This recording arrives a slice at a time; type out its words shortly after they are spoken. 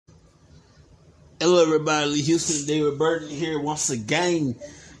Hello, everybody. Houston, David Burton here once again.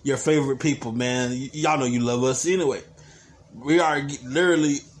 Your favorite people, man. Y'all know you love us anyway. We are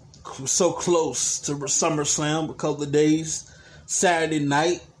literally so close to SummerSlam. A couple of days, Saturday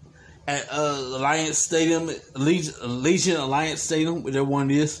night at Alliance Stadium, Legion Alliance Stadium, whichever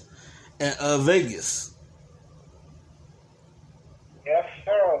one it is, at Vegas. Yes,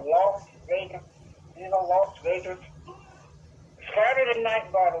 sir. Las Vegas. Las Vegas. Saturday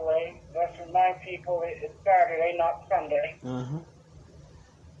night, by the way. Let's remind people it's Saturday, not Sunday.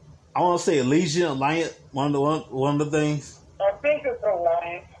 I want to say Legion Alliance. One of the things. I think it's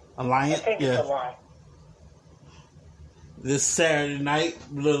Alliance. Alliance. It's Alliance. This Saturday night,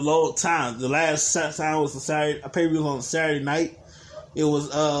 the low time. The last time was the Saturday. I paid was on Saturday night. It was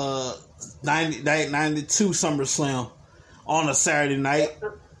 92 SummerSlam on a Saturday night.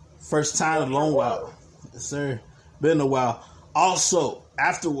 First time in a long while. Yes, sir. Been a while. Also,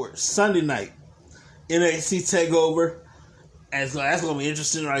 afterwards, Sunday night, NXT TakeOver. And so that's going to be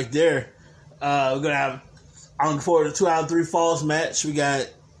interesting right there. We're going to have, I'm looking forward to 2 out of 3 Falls match. We got,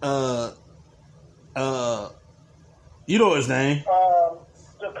 you know his name.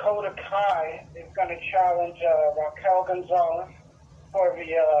 Dakota Kai is going to challenge Raquel Gonzalez for the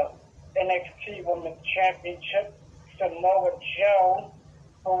NXT Women's Championship. Samoa Joe,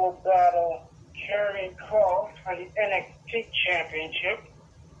 who will battle Karrion Kross for the NXT Championship.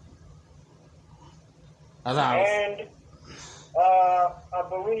 And I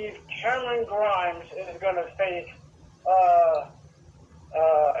believe Cameron Grimes is going to face,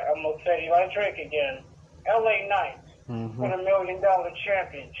 I'm going to say Eli Drake again, LA Knight for the $1 Million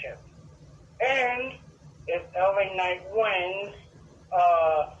Championship. And if LA Knight wins,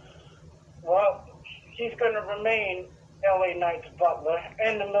 he's going to remain LA Knight's butler,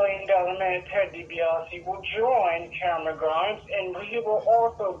 and the $1 Million Man Ted DiBiase will join Cameron Grimes, and he will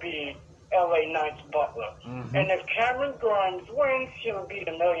also be LA Knight's butler. And if Cameron Grimes wins, he will be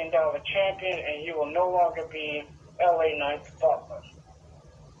the $1 Million champion, and he will no longer be LA Knight's butler.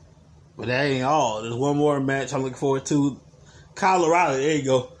 But that ain't all. There's one more match I'm looking forward to. Kyle O'Reilly, there you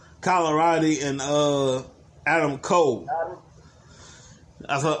go. Kyle O'Reilly and Adam Cole.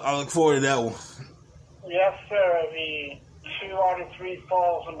 I look forward to that one. Yes, sir. The 2 out of 3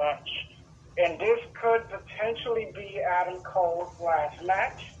 Falls match. And this could potentially be Adam Cole's last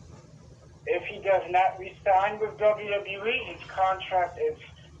match. If he does not re-sign with WWE, his contract is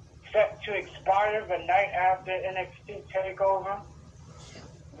set to expire the night after NXT TakeOver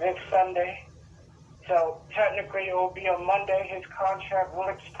this Sunday. So technically it will be on Monday. His contract will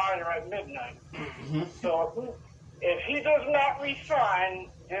expire at midnight. So if he does not re-sign,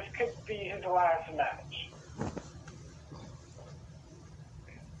 this could be his last match.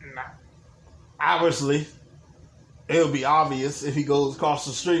 Obviously, it'll be obvious if he goes across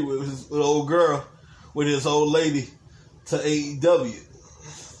the street with his old girl, with his old lady, to AEW.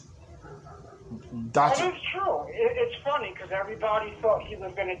 That is true. It's funny because everybody thought he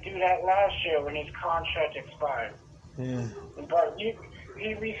was going to do that last year when his contract expired. Yeah. But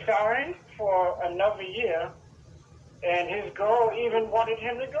he resigned for another year, and his girl even wanted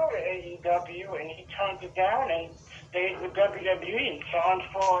him to go to AEW, and he turned it down and stayed with WWE and signed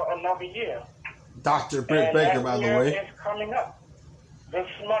for another year. Dr. Britt Baker, by the way. It's coming up this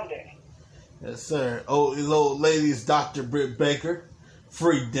Monday. Yes, sir. His old lady's Dr. Britt Baker.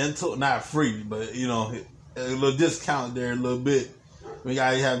 Free dental. Not free, but, a little discount there a little bit. We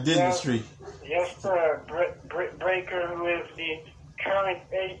got to have dentistry. Yes, sir. Britt Baker, who is the current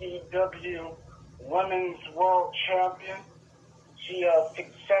AEW Women's World Champion. She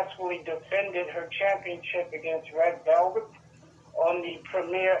successfully defended her championship against Red Velvet on the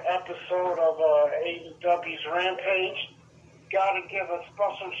premiere episode of AEW's Rampage. Got to give a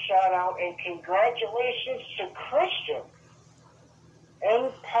special shout out and congratulations to Christian,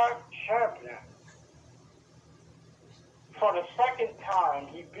 Impact champion. For the second time,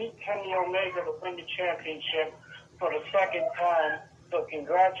 he beat Kenny Omega to win the championship for the second time. So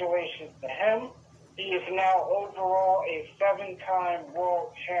congratulations to him. He is now overall a 7-time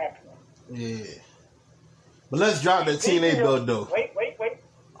world champion. Yeah. But let's drop that TNA belt, though. Wait.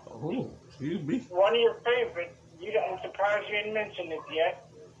 Oh, excuse me. One of your favorites. I'm surprised you didn't mention it yet.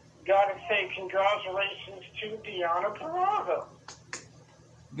 Gotta say congratulations to Deonna Purrazzo.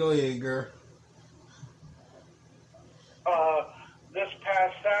 Go ahead, girl. This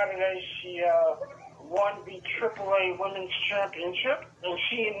past Saturday, she won the AAA Women's Championship, and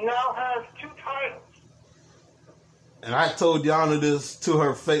she now has 2 titles. And I told Deonna this to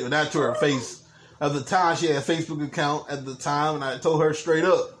her face, not to her face. At the time, she had a Facebook account at the time, and I told her straight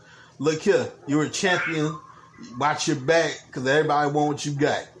up, look here, you're a champion. Watch your back, because everybody want what you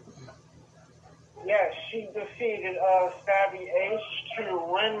got. she defeated Savvy Ace to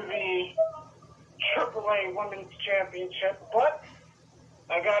win the AAA Women's Championship. But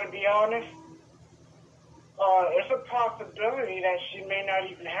I got to be honest, it's a possibility that she may not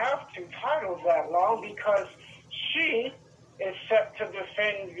even have two titles that long because she is set to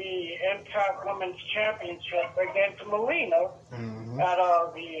defend the Impact Women's Championship against Melina at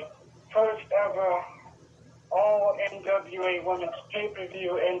the first ever all NWA Women's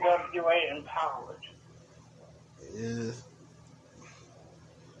Pay-Per-View, NWA Empowered. Yeah.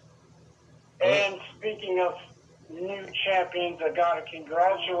 And speaking of new champions, I gotta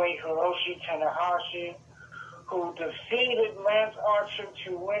congratulate Hiroshi Tanahashi, who defeated Lance Archer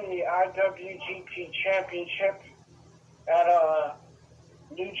to win the IWGP Championship at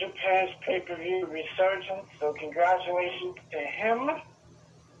New Japan's pay-per-view Resurgence. So congratulations to him.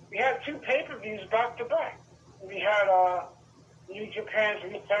 We had two pay-per-views back-to-back. We had New Japan's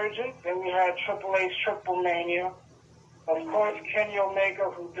Resurgence, and we had AAA's Triple Mania. Of course, Kenny Omega,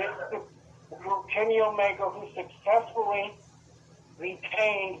 who successfully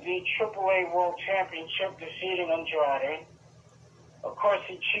retained the AAA World Championship, defeating Andrade. Of course,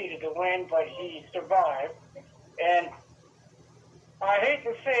 he cheated to win, but he survived. And I hate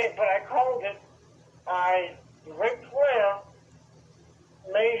to say it, but I called it. Ric Flair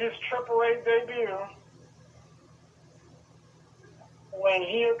made his AAA debut when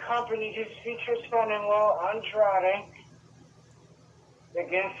he accompanied his future son-in-law, Andrade,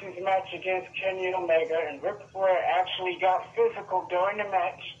 against his match against Kenny Omega, and Ric Flair actually got physical during the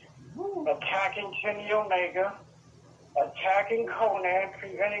match, attacking Kenny Omega, attacking Conan,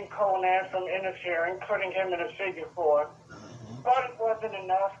 preventing Conan from interfering, putting him in a figure four. But it wasn't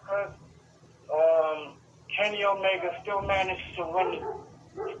enough because Kenny Omega still managed to win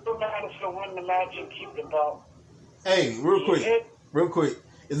the match and keep the belt. Hey, real quick.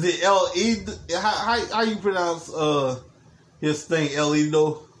 Is it L.E.? How you pronounce his thing,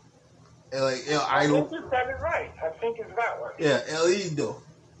 El-Ido? Like El Idol? I think you said it right. I think it's that way. Yeah, El-Ido.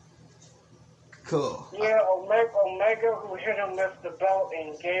 Cool. Yeah, Omega, who hit him with the belt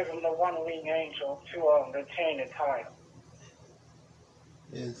and gave him the one-wing angel to retain the title.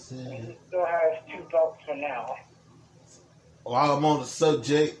 Yes, he still has two belts for now. While I'm on the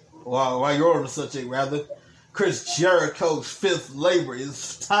subject, while you're on the subject, rather, Chris Jericho's fifth labor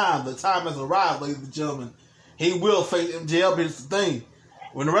is time. The time has arrived, ladies and gentlemen. He will face MJF, but it's the thing.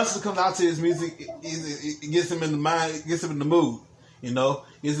 When the wrestler comes out to his music, it gets him in the mind, gets him in the mood, you know,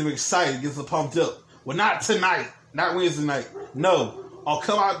 gets him excited, gets him pumped up. Well, not tonight, not Wednesday night. No. I'll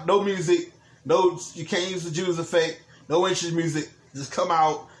come out, no music, no, you can't use the Jews effect, no entrance music. Just come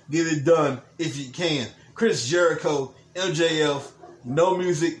out, get it done if you can. Chris Jericho, MJF, no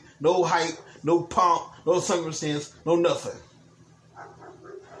music, no hype, no pomp, no circumstance, no nothing.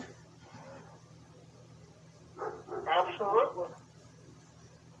 Absolutely.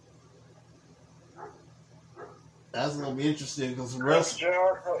 That's going to be interesting because the Chris rest...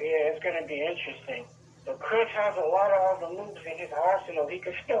 Jericho, yeah, it's going to be interesting. But Chris has a lot of other moves in his arsenal. He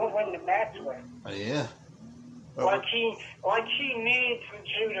could still win the match with. Oh, yeah. Like he needs the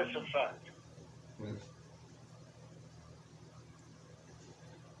Judas effect.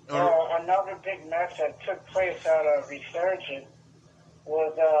 Another big match that took place at a Resurgence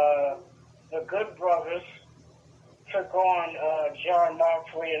was the Good Brothers took on John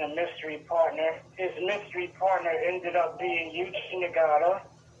Moxley and a mystery partner. His mystery partner ended up being Yuji Nagata,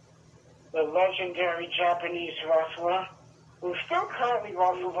 the legendary Japanese wrestler, who still currently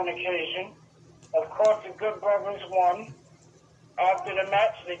wrestles on occasion. Of course, the Good Brothers won. After the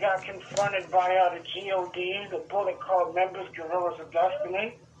match, they got confronted by the G.O.D., the Bullet Club members, Guerrillas of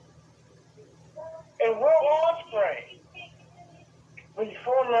Destiny. And Will Ospreay, the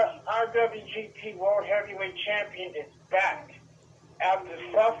former IWGP World Heavyweight Champion, is back after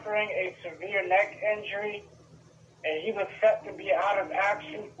suffering a severe neck injury. And he was set to be out of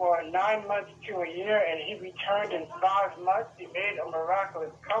action for 9 months to a year, and he returned in 5 months. He made a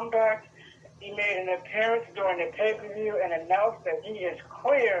miraculous comeback. He made an appearance during the pay-per-view and announced that he is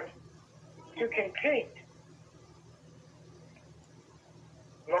cleared to compete.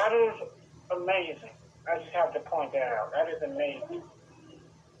 That is amazing. I just have to point that out. That is amazing.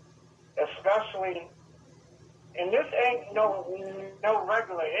 Especially, and this ain't no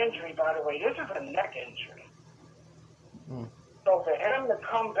regular injury, by the way. This is a neck injury. So for him to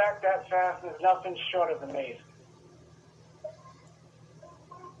come back that fast is nothing short of amazing.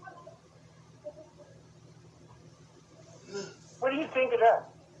 What do you think of that?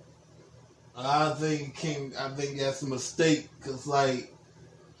 I think that's a mistake because like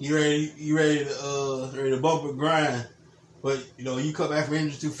you ready to bump and grind, But you come back from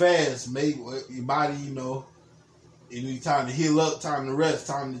injury too fast, maybe your body, it need time to heal up, time to rest,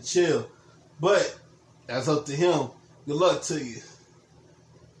 time to chill. But that's up to him. Good luck to you.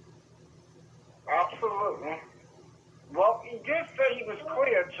 Absolutely. Well, he did say he was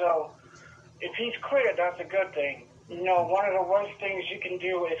cleared, so if he's cleared, that's a good thing. One of the worst things you can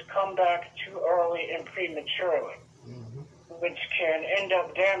do is come back too early and prematurely, which can end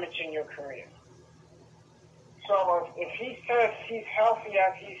up damaging your career. So if he says he's healthy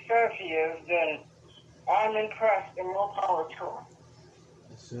as he says he is, then I'm impressed and more power to him.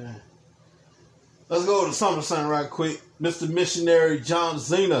 That's it. Let's go to SummerSlam right quick. Mr. Missionary John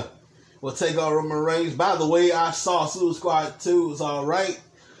Cena will take on Roman Reigns. By the way, I saw Suicide Squad 2. It was all right.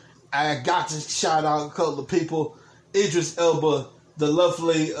 I got to shout out a couple of people. Idris Elba, the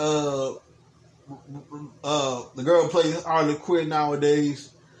lovely, the girl plays Harley Quinn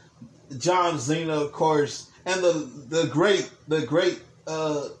nowadays. John Cena, of course, and the great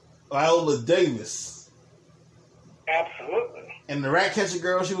Viola Davis. Absolutely. And the Ratcatcher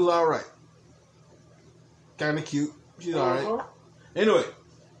girl, she was all right. Kind of cute. She's all right. Anyway,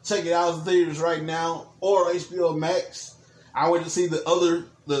 check it out in theaters right now or HBO Max. I went to see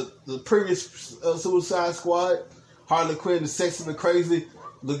the previous Suicide Squad. Harley Quinn is sexy and crazy.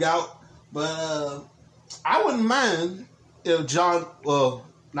 Look out. But I wouldn't mind if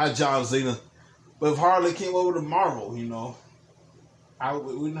not John Cena, but if Harley came over to Marvel, it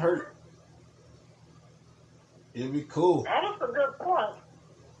wouldn't hurt. It'd be cool. That is a good point.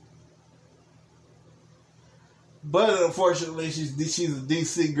 But unfortunately, she's a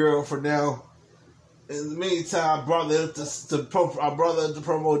DC girl for now. In the meantime, I brought her to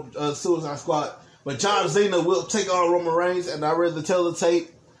promote Suicide Squad. But John Cena will take on Roman Reigns, and I read the tape.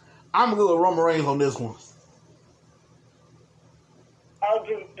 I'm going to go with Roman Reigns on this one. I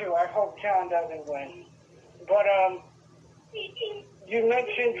do too. I hope John doesn't win. But you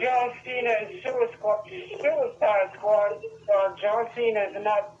mentioned John Cena and Suicide Squad. John Cena is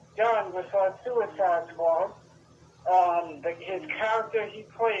not done with Suicide Squad. His character he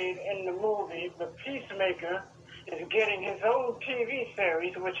played in the movie, The Peacemaker, is getting his own TV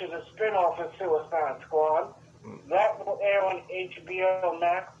series, which is a spin-off of Suicide Squad. That will air on HBO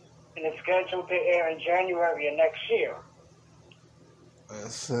Max, and it's scheduled to air in January of next year.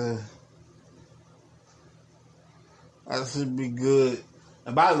 That should be good.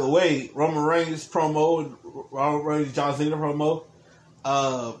 And by the way, Roman Reigns John Cena promo,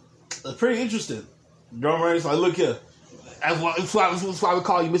 it's pretty interesting. Roman Reigns like, look here. That's why we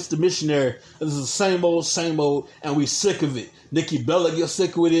call you Mr. Missionary. This is the same old, and we sick of it. Nikki Bella gets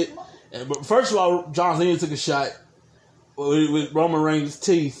sick with it. But first of all, John Cena took a shot with Roman Reigns'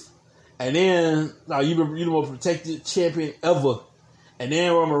 teeth, and then you're the most protected champion ever. And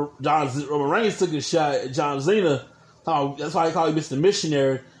then Roman Reigns took a shot at John Cena. That's why I call you Mr.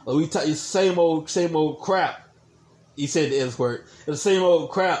 Missionary. We tell you same old crap. He said the S word. It's the same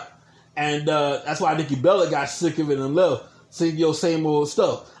old crap. And that's why Nikki Bella got sick of it and left. Sing your same old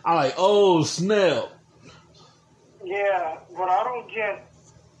stuff. I'm like, oh, snap. Yeah, what I don't get,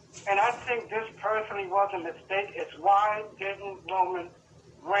 and I think this personally was a mistake, is why didn't Roman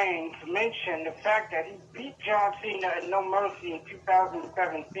Reigns mention the fact that he beat John Cena at No Mercy in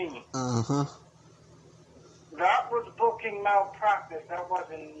 2017? Uh-huh. That was booking malpractice. That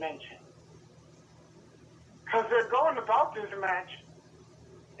wasn't mentioned. Because they're going about this match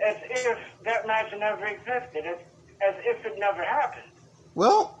as if that match never existed, as if it never happened.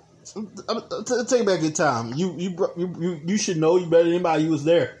 Well, take back your time. You should know. You better than anybody who was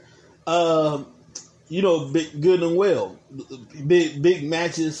there. Good and well. Big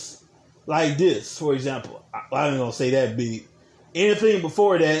matches like this, for example. I ain't gonna say that big. Anything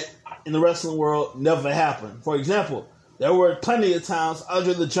before that in the wrestling world never happened. For example, there were plenty of times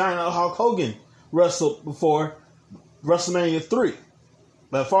Andre the Giant Hulk Hogan wrestled before WrestleMania 3.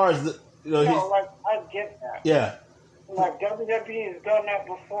 But as far as I get that. Yeah. Like WWE has done that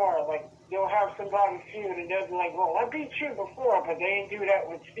before. Like they'll have somebody feud and they'll be like, "Well, I beat you before," but they didn't do that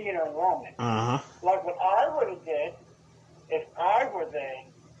with Cena and Roman. Like what I would have did if I were there,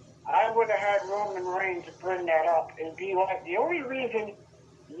 I would have had Roman Reigns bring that up and be like, "The only reason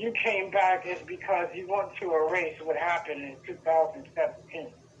you came back is because you want to erase what happened in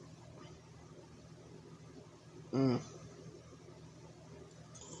 2017."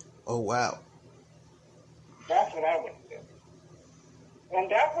 Oh wow. That's what I would do. And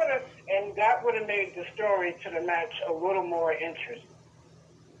that would have made the story to the match a little more interesting.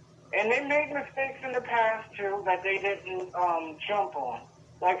 And they made mistakes in the past too that they didn't jump on.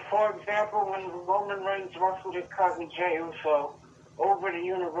 Like for example, when Roman Reigns wrestled his cousin Jey Uso over the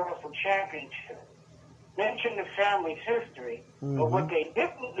Universal Championship. mention the family's history. But what they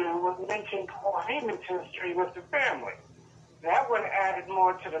didn't do was mention Paul Heyman's history with the family. That would have added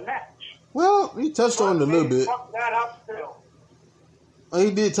more to the match. Well, he touched on it a little bit. Fuck that up still.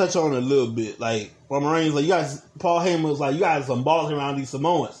 He did touch on it a little bit. Like, Roman Reigns, like, you guys, Paul Heyman was like, you guys some balls around these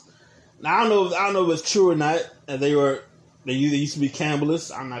Samoans. Now, I don't know if it's true or not. And they used to be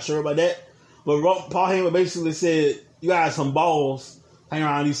cannibalists. I'm not sure about that. But Paul Heyman basically said, you guys some balls hanging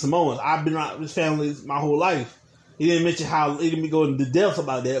around these Samoans. I've been around this family my whole life. He didn't mention he didn't go into depth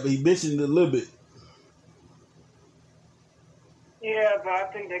about that, but he mentioned it a little bit. Yeah, but I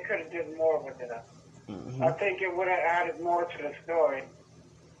think they could have did more with it. I think it would have added more to the story.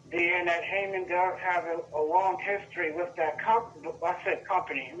 Being that Heyman does have a long history with that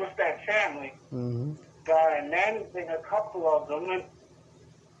company, with that family, by managing a couple of them.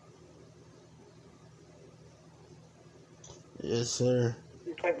 Yes, sir.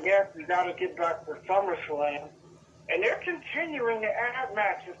 Because, yes, we got to get back to SummerSlam. And they're continuing to add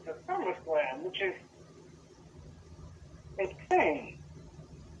matches to SummerSlam, which is insane.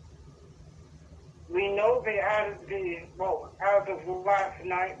 We know they added as of last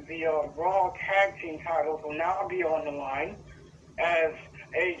night, the Raw Tag Team titles will now be on the line, as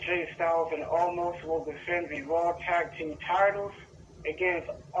AJ Styles and Omos will defend the Raw Tag Team titles against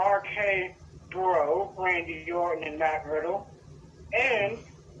RK Bro, Randy Orton, and Matt Riddle. And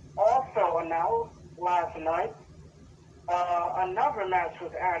also announced last night, another match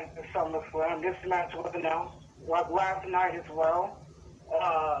was added to SummerSlam. This match was announced last night as well.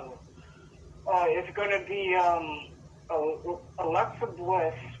 It's going to be Alexa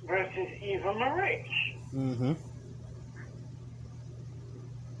Bliss versus Eva Marie.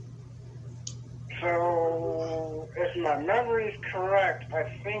 So, if my memory is correct, I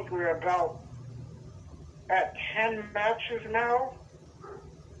think we're about at 10 matches now.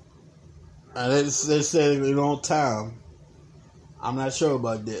 They said it on time. I'm not sure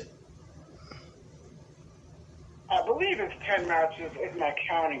about that. I believe it's 10 matches if my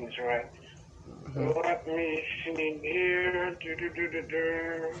counting is right. Let me see here.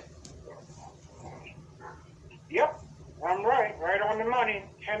 Yep, I'm right. Right on the money.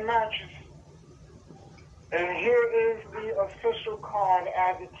 10 matches. And here is the official card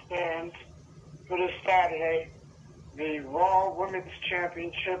as it stands for this Saturday. The Raw Women's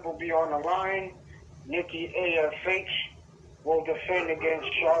Championship will be on the line. Nikki ASH will defend against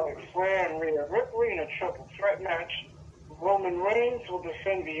Charlotte Flair and Rhea Ripley in a triple threat match. Roman Reigns will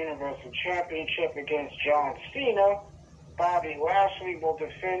defend the Universal Championship against John Cena. Bobby Lashley will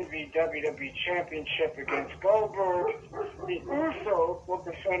defend the WWE Championship against Goldberg. The Usos will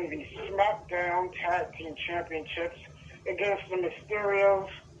defend the SmackDown Tag Team Championships against the Mysterios.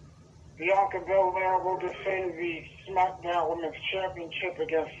 Bianca Belair will defend the SmackDown Women's Championship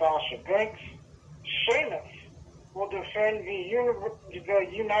against Sasha Banks. Sheamus will defend the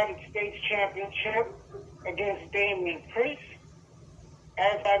United States Championship against Damian Priest.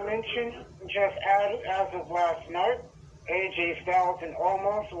 As I mentioned, just added as of last night, AJ Styles and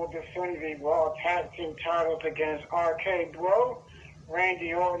Omos will defend the Raw Tag Team titles against RK Bro,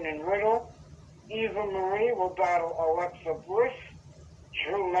 Randy Orton, and Riddle. Eva Marie will battle Alexa Bliss.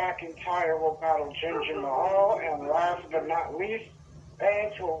 Drew McIntyre will battle Jinder Mahal. And last but not least,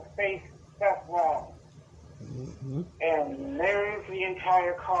 Edge will face Seth Rollins. And there is the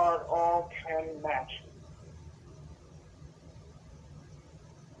entire card, all 10 matches.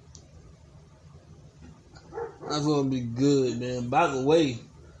 That's gonna be good, man. By the way,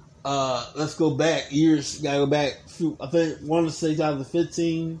 let's go back years. Gotta go back. I think one to say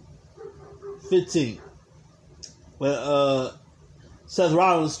 2015. Well, Seth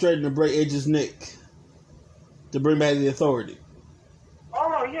Rollins straightened to break Edge's neck to bring back the Authority.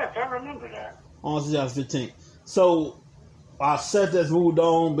 Oh yes, I remember that. On 2015. So while Seth has moved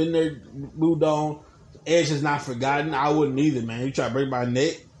on, moved on. Edge has not forgotten. I wouldn't either, man. You try to break my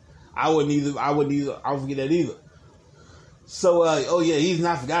neck. I wouldn't either. I wouldn't forget that either. So, he's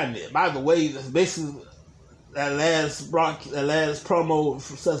not forgotten it. By the way, that's basically that last promo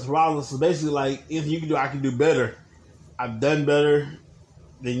from Seth Rollins is basically like, if you can do, I can do better. I've done better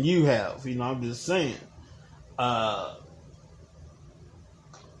than you have. I'm just saying. The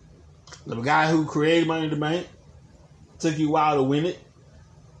guy who created Money in the Bank took you a while to win it.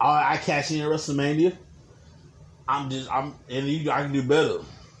 I cashed in at WrestleMania. I can do better.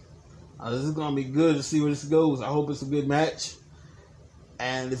 This is gonna be good to see where this goes. I hope it's a good match.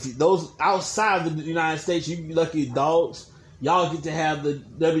 And if those outside the United States, you lucky dogs, y'all get to have the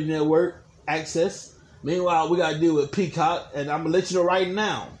W Network access. Meanwhile, we gotta deal with Peacock, and I'm gonna let you know right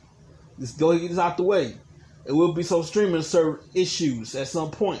now. Just go ahead and get this out the way. It will be some streaming service issues at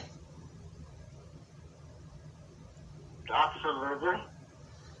some point. Absolutely.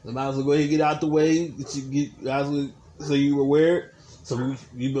 So might as well go ahead and get out the way. So you were aware. So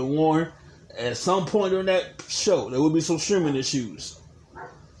you've been warned. At some point during that show, there will be some streaming issues.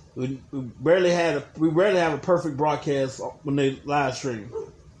 We rarely have a perfect broadcast when they live stream.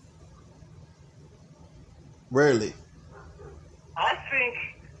 Rarely. I think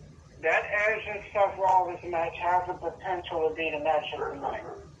that Edge and Seth Rollins match has the potential to be the match of the night.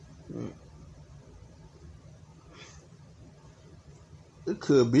 It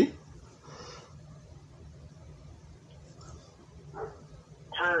could be.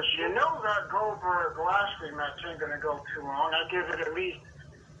 Because you know that Goldberg-Lashley match ain't going to go too long. I give it at least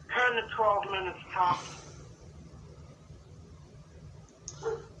 10 to 12 minutes tops.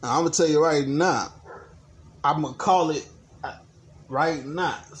 I'm going to tell you right now. I'm going to call it right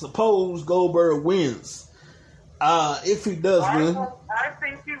now. Suppose Goldberg wins. If he does win, I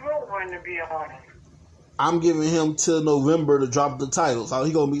think he will win, to be honest. I'm giving him till November to drop the title. So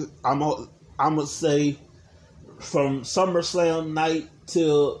he gonna be. I'm gonna say from SummerSlam night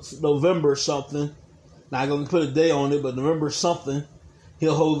till November something. Not gonna put a day on it, but November something.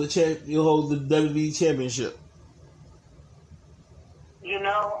 He'll hold the WWE Championship. You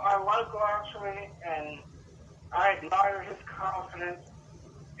know, I like Lashley, and I admire his confidence,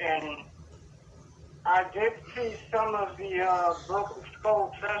 and I did see some of the Broken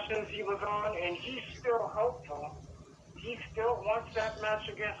Skull sessions he was on, and he's still hopeful. He still wants that match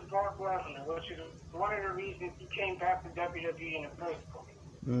against Brock Lesnar, which is one of the reasons he came back to WWE in the first place.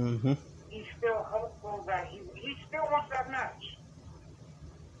 Mm-hmm. He's still hopeful that he still wants that match.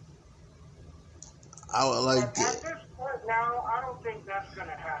 I would like At this point now, I don't think that's going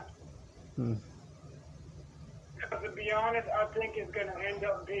to happen. Because to be honest, I think it's going to end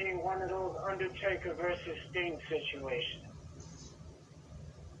up being one of those Undertaker versus Sting situations.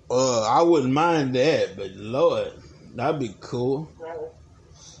 I wouldn't mind that, but Lord, that'd be cool. Well,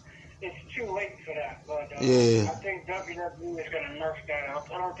 it's too late for that, but yeah. I think WWE is going to mess that up.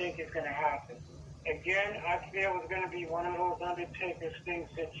 I don't think it's going to happen. Again, I feel it's going to be one of those Undertaker Sting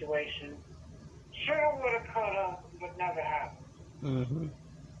situations. Shoulda, woulda, coulda, but never happened. Mm-hmm.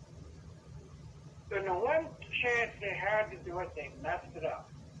 And the one chance they had to do it, they messed it up.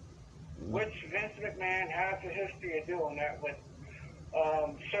 Mm-hmm. Which Vince McMahon has a history of doing that with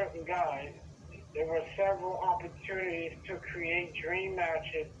certain guys. There were several opportunities to create dream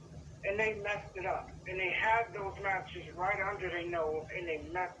matches, and they messed it up. And they had those matches right under their nose, and they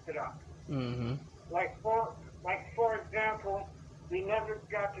messed it up. Mm-hmm. Like for example, we never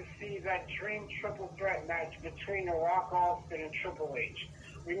got to see that dream triple threat match between The Rock, Austin, and Triple H.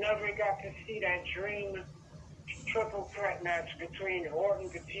 We never got to see that dream triple threat match between Orton,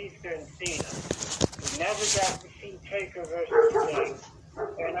 Batista, and Cena. We never got to see Taker versus Sting.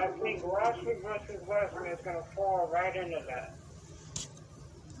 And I think Lashley versus Lesnar is going to fall right into that.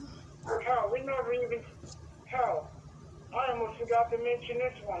 I almost forgot to mention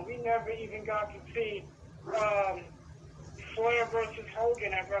this one. We never even got to see Flair versus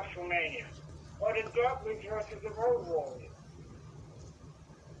Hogan at WrestleMania, or the Dudleys versus the Road Warriors.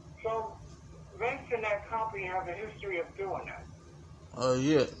 So Vince and that company have a history of doing that. Oh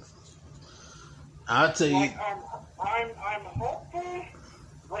yeah. I'll tell you. I'm hopeful,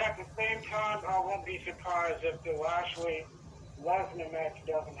 but at the same time, I won't be surprised if the Lashley Lesnar match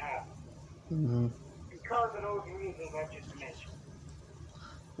doesn't happen. Mm-hmm. Because of those reasons I just mentioned.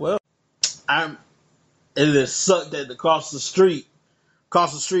 Well, it is sucked that across the street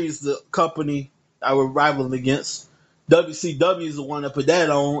is the company I was rivaling against. WCW is the one that put that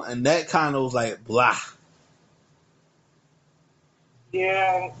on, and that kind of was like blah.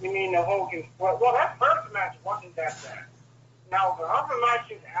 Yeah, you mean the Hogan? Well, that first match wasn't that bad. Now the other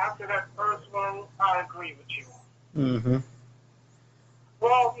matches after that first one, I agree with you. Mm-hmm.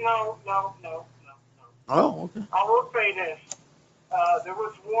 Well, no. Oh, okay. I will say this: there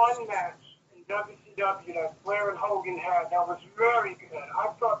was one match in WCW that Flair and Hogan had that was very good. I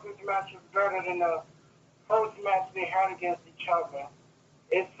thought this match was better than the first match they had against each other.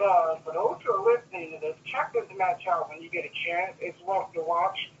 It's for those who are listening to this, check this match out when you get a chance. It's worth to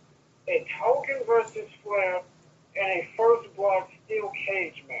watch. It's Hogan versus Flair in a first blood steel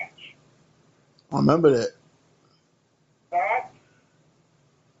cage match. I remember that.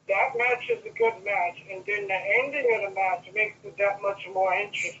 That match is a good match, and then the ending of the match makes it that much more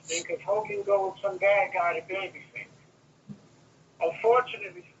interesting because Hogan goes from bad guy to babyface.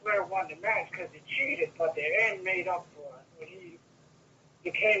 Unfortunately, Flair won the match because he cheated, but the end made up for it when he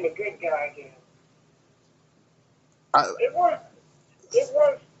became a good guy again. It was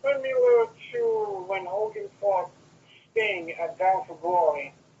similar to when Hogan fought Sting at Bound for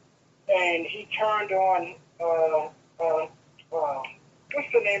Glory, and he turned on uh, what's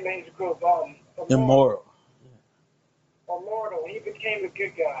the name of his group? Immoral. Immortal. He became a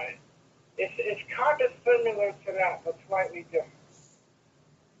good guy. It's kind of similar to that, but slightly different.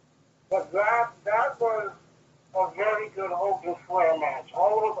 But that was a very good Hogan Flair match.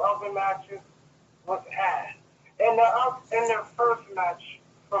 All those other matches was ass. And their first match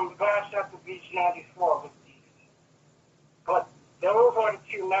from Bash at the Beach '94 was decent. But those are the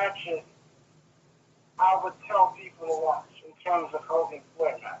two matches I would tell people to watch in terms of Hogan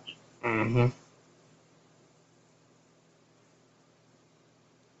Flair match. Mm-hmm.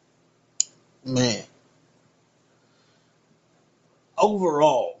 Man.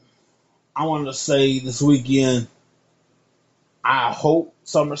 Overall, I want to say this weekend, I hope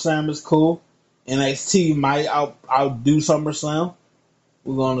SummerSlam is cool. NXT might outdo SummerSlam.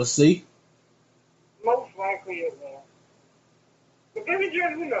 We're going to see. Most likely it will. But then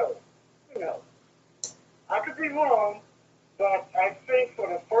again, who knows? Who knows? I could be wrong, but I think for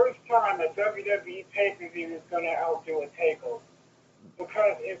the first time a WWE pay-per-view is going to outdo a takeover.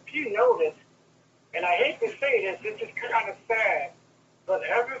 Because if you notice, and I hate to say this, this is kind of sad, but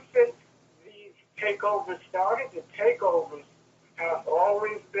ever since these takeovers started, the takeovers have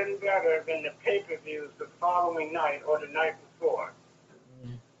always been better than the pay-per-views the following night or the night before.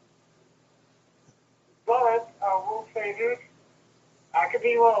 But I will say this, I could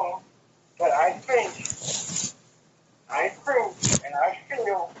be wrong, but I think, and I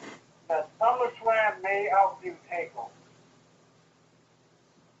feel that SummerSlam may outdo TakeOver.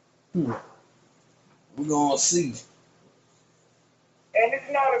 We're going to see. And it's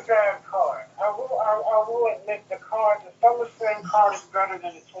not a bad card. I will admit the SummerSlam card is better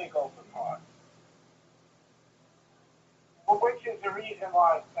than the TakeOver card. Well, which is the reason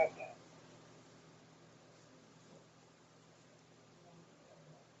why I said that.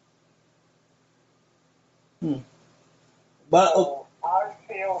 But So I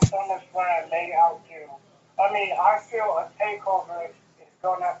feel SummerSlam may outdo. I feel a TakeOver is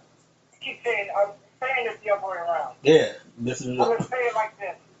gonna. I'm saying it the other way around. yeah, this is I'm gonna say it like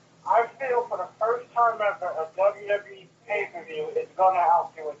this. I feel for the first time ever a WWE pay-per-view is gonna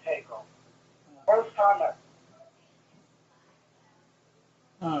outdo a TakeOver. First time ever.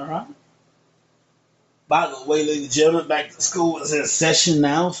 all right. By the way, ladies and gentlemen, back to school is in session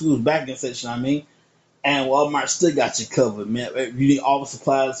now. School's back in session, And Walmart still got you covered, man. If you need office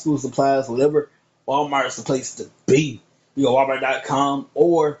supplies, school supplies, whatever, Walmart's the place to be. You go to Walmart.com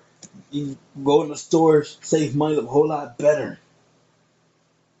or you go in the stores, save money a whole lot better.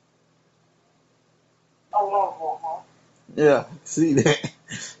 I love Walmart. Yeah, see that.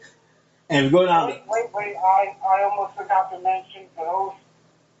 And we go down Wait. I almost forgot to mention for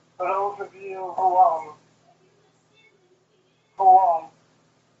those of you who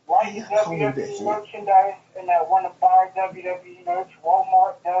like WWE merchandise and that want to buy WWE merch,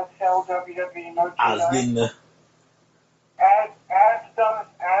 Walmart does sell WWE merchandise. I was getting the as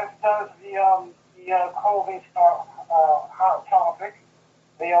does the Colby Star Hot Topic.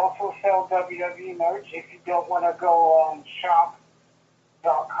 They also sell WWE merch. If you don't want to go on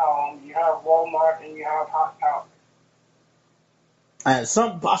shop.com, you have Walmart and you have Hot Topic. and I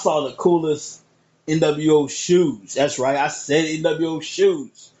saw the coolest NWO shoes. That's right, I said NWO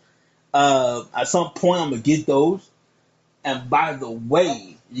shoes. At some point, I'm gonna get those. And by the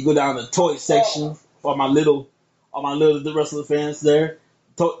way, you go down the toy section for the wrestler fans there.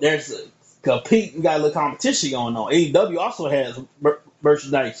 There's a compete. We got a little competition going on. AEW also has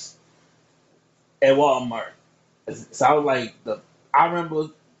merchandise at Walmart. So I was like, I remember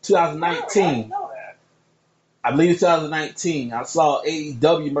 2019. I believe 2019. I saw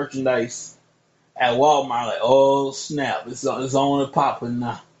AEW merchandise at Walmart. Like, oh snap! It's on and popping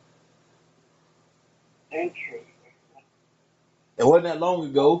now. Interesting. It wasn't that long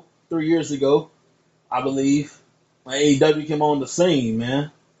ago, 3 years ago, I believe, when AEW came on the scene,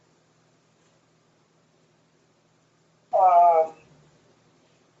 man.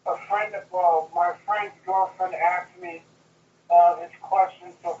 My friend's girlfriend asked me this question.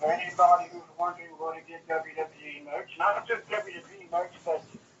 So for anybody who's wondering where to get WWE merch, not just WWE merch, but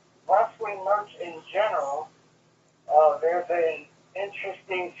wrestling merch in general, there's an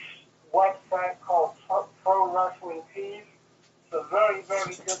interesting website called Pro Wrestling Tees. It's a very,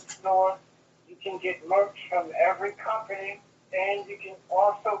 very good store. You can get merch from every company, and you can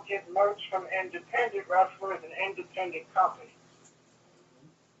also get merch from independent wrestlers and independent companies.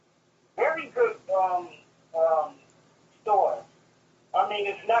 Very good store.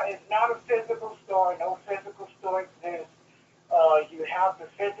 It's not a physical store. No physical store exists. You have to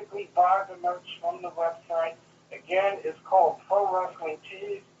physically buy the merch from the website. Again, it's called Pro Wrestling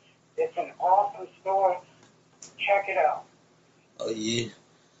Tees. It's an awesome store. check it out. Oh, yeah.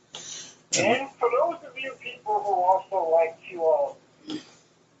 And for those of you people who also like to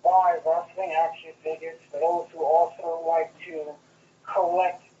buy wrestling action figures, for those who also like to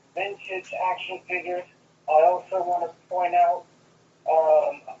collect vintage action figures, I also want to point out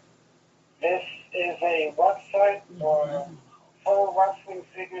this is a website for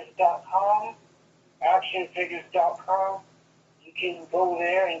ProWrestlingFigures.com, ActionFigures.com. You can go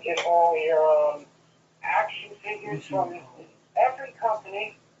there and get all your action figures from every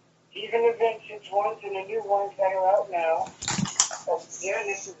company, even the vintage ones and the new ones that are out now. Yeah,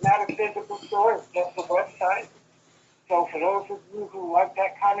 this is not a physical store, it's just a website. So for those of you who like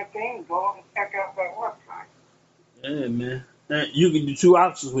that kind of thing, go and check out that website. Yeah, man. You can do two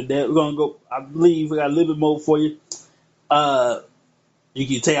options with that. We're gonna go. I believe we got a little bit more for you. You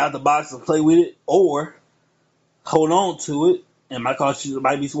can take out the box and play with it, or hold on to it, and it might cost you. It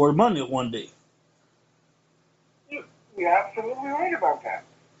might be worth money one day. You're absolutely right about that.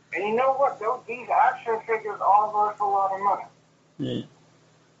 And you know what? These action figures are worth a lot of money. Yeah.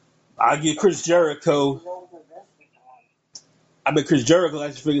 I give Chris Jericho. I bet Chris Jericho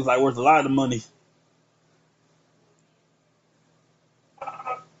action figures like worth a lot of money.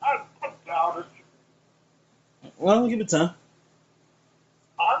 I doubt it. Well, give it time.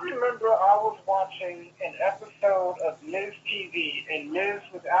 I remember I was watching an episode of Miz TV, and Miz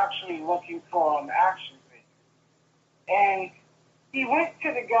was actually looking for an action figure. And he went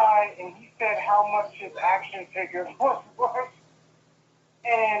to the guy and he said how much his action figure was worth.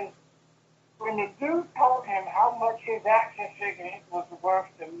 And when the dude told him how much his action figure was worth,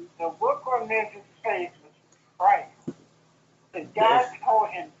 the look on Miz's face was priceless. The guy told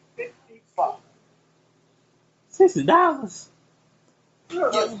him $60. $60. He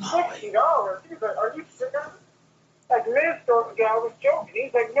was like, $60? He's like, are you serious? Like, Miz thought the guy was joking.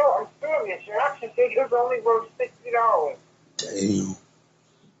 He's like, no, I'm serious. Your action figure is only worth $60. Damn.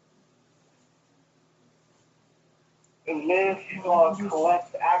 And Miz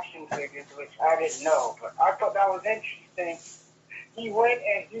collects action figures, which I didn't know, but I thought that was interesting. He went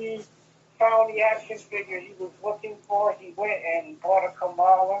and he found the action figure he was looking for. He went and bought a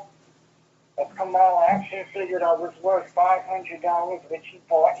Kamala action figure that was worth $500, which he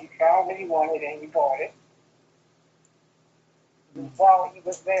bought. He found what he wanted and he bought it. And while he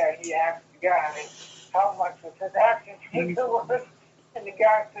was there, he asked the guy how much was his action figure worth, and the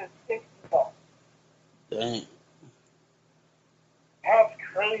guy said $60. Dang. That's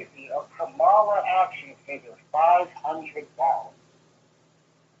crazy. A Kamala action figure, $500.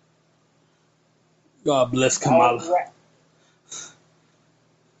 God bless Kamala.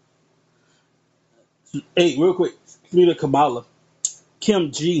 Hey, real quick, speaking of Kamala,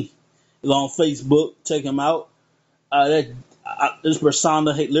 Kim G is on Facebook. Check him out. This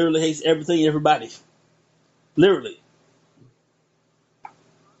persona literally hates everything, everybody. Literally.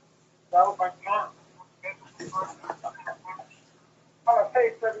 That was my mom. On the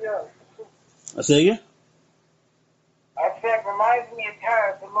face of the earth. I say again? I said, reminds me of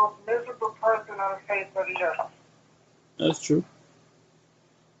Taz, the most miserable person on the face of the earth. That's true.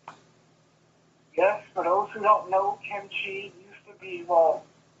 Yes, for those who don't know, Kim Chi used to be,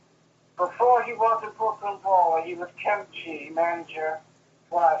 before he was a Brooklyn Brawler, he was Kim Chi, manager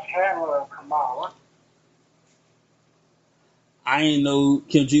 / handler of Kamala. I ain't know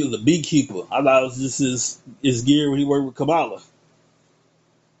Kim G was a beekeeper. I thought it was just his gear when he worked with Kamala.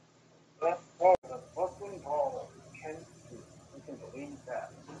 That was a Brooklyn Brawler, Kim Chi. You can believe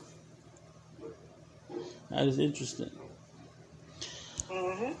that. That is interesting.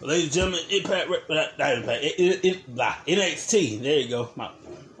 Mm-hmm. Ladies and gentlemen, NXT. There you go. My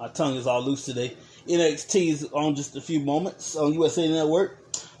tongue is all loose today. NXT is on just a few moments on USA Network.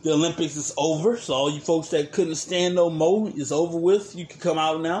 The Olympics is over, so all you folks that couldn't stand no more, it's over with. You can come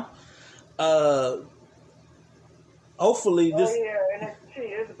out now. Hopefully this. Oh yeah,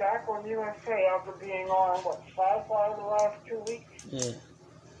 NXT is back on USA after being on Sci-Fi the last 2 weeks. Yeah.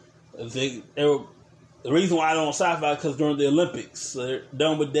 The reason why I don't sci-fi because during the Olympics, so they're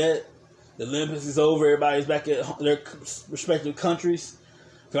done with that. The Olympics is over. Everybody's back at their respective countries.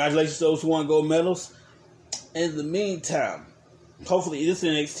 Congratulations to those who won gold medals. In the meantime, hopefully this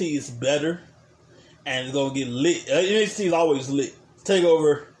NXT is better and it's gonna get lit. NXT is always lit.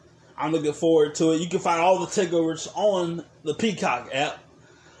 Takeover. I'm looking forward to it. You can find all the takeovers on the Peacock app.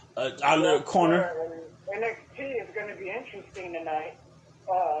 Our little corner. NXT is going to be interesting tonight.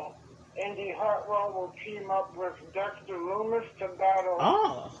 Indy Hartwell will team up with Dexter Lumis to battle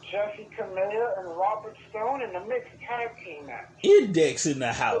Jesse Kamea and Robert Stone in the mixed tag team match. Index in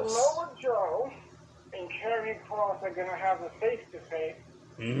the house. Samoa Joe and Karrion Kross are going to have a face-to-face.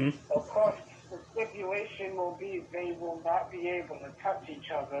 Mm-hmm. Of course, the stipulation will be they will not be able to touch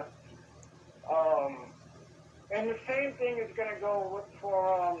each other. And the same thing is going to go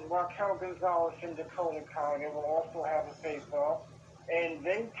for Raquel Gonzalez and Dakota Kai. They will also have a face-off. And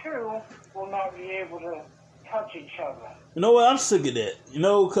they, too, will not be able to touch each other. You know what? I'm sick of that. You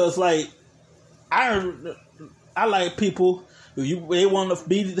know, because, like, I like people, they want to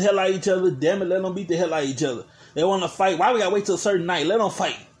beat the hell out of each other. Damn it, let them beat the hell out of each other. They want to fight. Why we got to wait till a certain night? Let them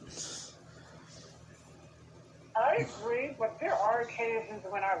fight. I agree, but there are occasions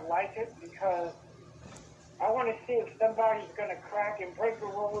when I like it because I want to see if somebody's going to crack and break the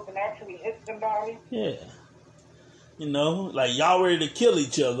rules and actually hit somebody. Yeah. You know, like y'all ready to kill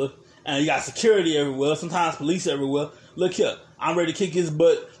each other, and you got security everywhere, sometimes police everywhere. Look here, I'm ready to kick his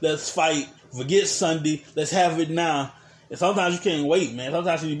butt. Let's fight. Forget Sunday. Let's have it now. And sometimes you can't wait, man.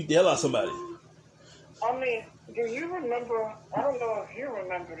 Sometimes you need to beat the hell out of somebody. I mean, do you remember, I don't know if you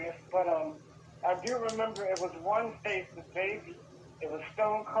remember this, but I do remember it was one face-to-face. It was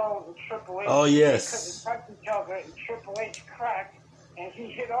Stone Cold and Triple H. Oh, yes. They couldn't touch each other, and Triple H cracked, and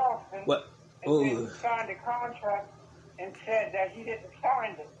he hit Austin. What? And then he signed a contract and said that he didn't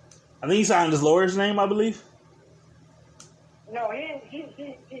sign it. I think he signed his lawyer's name, I believe. No, he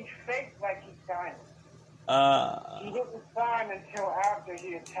faked like he signed it. He didn't sign until after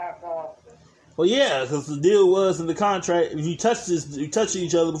he attacked Austin. Well, yeah, because the deal was in the contract, if you touch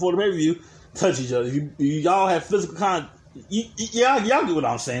each other before the pay-per-view, touch each other. If y'all have physical contact, y'all get what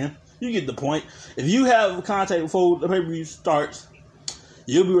I'm saying. You get the point. If you have contact before the pay-per-view starts,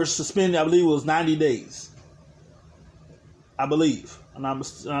 you'll be suspended, I believe it was 90 days. I believe. And I'm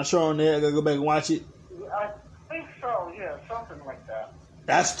not sure on that. I gotta go back and watch it. I think so, yeah, something like that.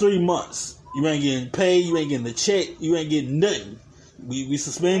 That's 3 months. You ain't getting paid, you ain't getting the check, you ain't getting nothing. We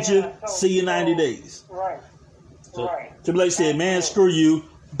suspend you, see you 90 days. Right. So, right. Triple H said, man, screw you.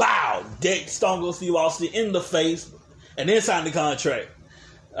 Bow! Deck Stone Cold Steve Austin in the face, and then sign the contract.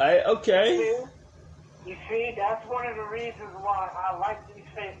 Alright, okay. You see, that's one of the reasons why I like these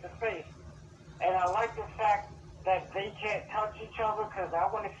face-to-face. And I like the fact that they can't touch each other because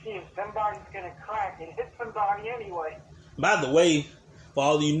I want to see if somebody's going to crack and hit somebody anyway. By the way, for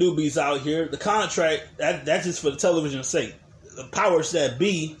all you newbies out here, the contract, that's just for the television's sake. The powers that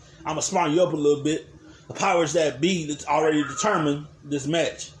be, I'm going to smart you up a little bit, the powers that be that's already determined this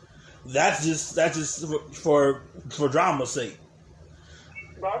match. That's just for drama's sake.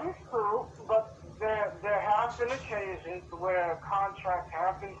 That is true, but there have been occasions where contracts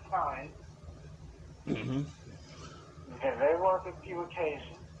have been signed. Mm-hmm. There was a few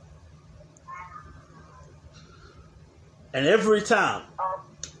occasions. And every time,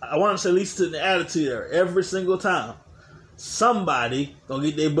 I want to say at least to the attitude there, every single time, somebody gonna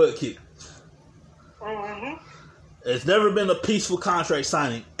get their butt kicked. Mm-hmm. It's never been a peaceful contract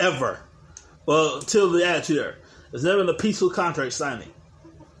signing, ever. Well, until the attitude era. There's never been a peaceful contract signing.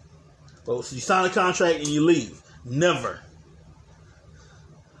 Well, so you sign a contract and you leave. Never.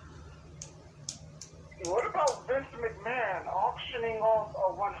 What about Vince McMahon auctioning off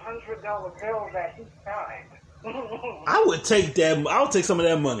a $100 bill that he signed? I would take that. I would take some of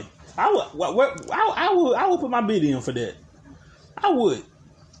that money. I would put my bid in for that. I would.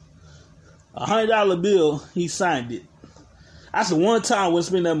 $100 bill, he signed it. That's the one time I would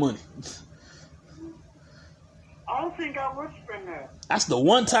spend that money. I don't think I would spend that. That's the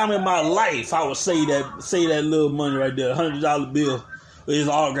one time in my life I would say that little money right there, $100 bill with his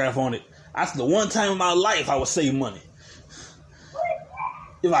autograph on it. That's the one time in my life I would save money.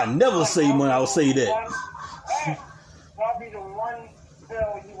 If I never save money, I would say that. That'll be the one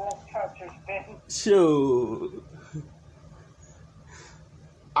bill you won't touch or spend. Sure.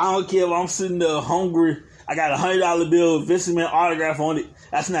 I don't care if I'm sitting there hungry. I got $100 bill with Vince McMahon autograph on it.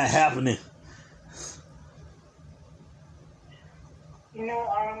 That's not happening. You know,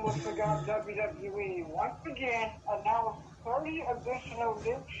 I almost forgot WWE once again announced 30 additional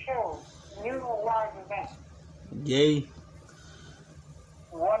new shows, new live events. Yay.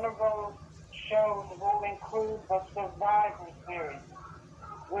 One of those shows will include the Survivor Series,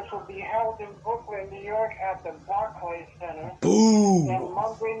 which will be held in Brooklyn, New York at the Barclays Center. Boom!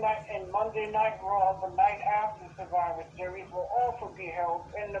 And Monday Night Raw, the night after Survivor Series, will also be held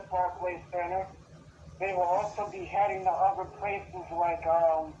in the Barclays Center. They will also be heading to other places like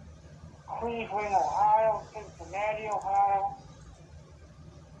Cleveland, Ohio, Cincinnati, Ohio.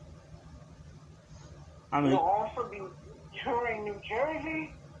 They'll also be touring New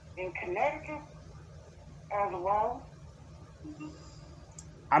Jersey and Connecticut as well.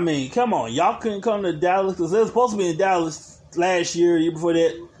 I mean, come on. Y'all couldn't come to Dallas because they were supposed to be in Dallas last year, year before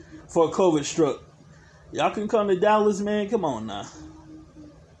that, before COVID struck. Y'all couldn't come to Dallas, man? Come on now.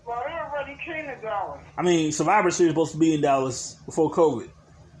 Well, they already came to Dallas. I mean, Survivor Series was supposed to be in Dallas before COVID.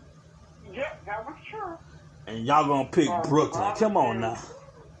 Yep, that was true. And y'all gonna pick Brooklyn. Come on now.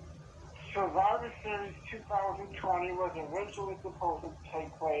 Survivor Series 2020 was originally supposed to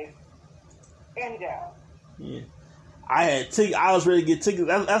take place in Dallas. Yeah. I had tickets. I was ready to get tickets.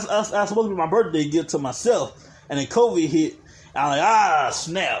 That's supposed to be my birthday gift to myself. And then COVID hit. And I'm like,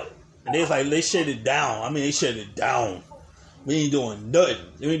 snap. And they was like, they shut it down. I mean, they shut it down. We ain't doing nothing.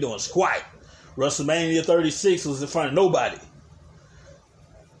 We ain't doing squat. WrestleMania 36 was in front of nobody.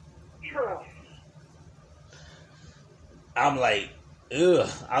 True. I'm like, ugh.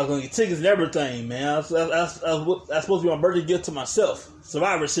 I was gonna get tickets and everything, man. That's supposed to be my birthday gift to myself.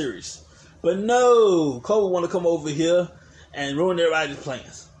 Survivor Series. But no, COVID want to come over here and ruin everybody's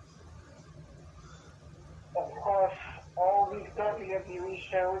plans. Of course, all these WWE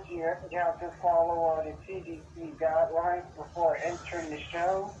shows, you have to follow the CDC guidelines before entering the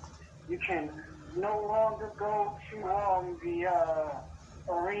show. You can no longer go to the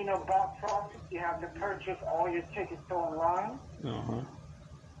arena box office. You have to purchase all your tickets online. Uh-huh.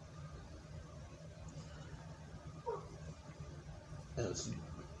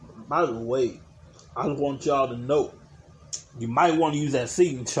 By the way, I just want y'all to know, you might want to use that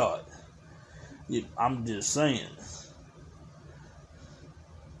seating chart. I'm just saying.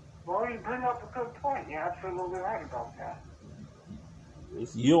 Well, you bring up a good point. You're absolutely right about that.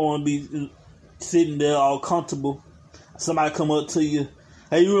 You don't want to be sitting there all comfortable. Somebody come up to you,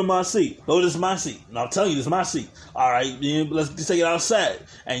 hey, you in my seat. Oh, this is my seat. And I'm telling you, this is my seat. All right, then let's take it outside.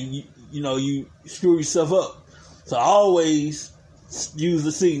 And, you screw yourself up. So always use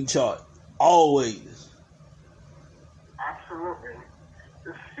the seating chart. Always. Absolutely.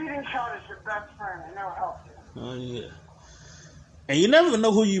 The seating chart is your best friend, and it'll help you. Oh, yeah. And you never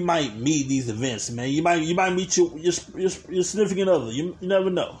know who you might meet these events, man. You might meet your significant other. You never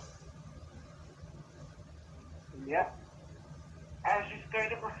know. Yep. As you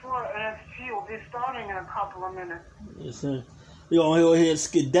stated before, NXT will be starting in a couple of minutes. Yes, sir. We're going to go ahead and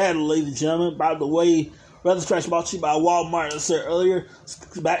skedaddle, ladies and gentlemen. By the way, Rather Trash brought to you by Walmart. As I said earlier,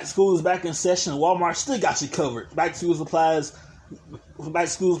 school is back in session. Walmart still got you covered. Back to school supplies,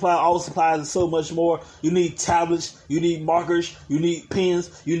 all the supplies and so much more. You need tablets, you need markers, you need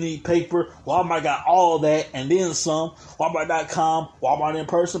pens, you need paper. Walmart got all that and then some. Walmart.com, Walmart in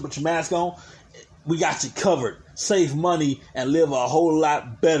person, put your mask on. We got you covered. Save money and live a whole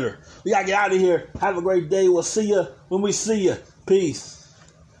lot better. We gotta get out of here. Have a great day. We'll see you when we see you. Peace.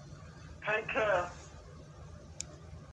 Take care.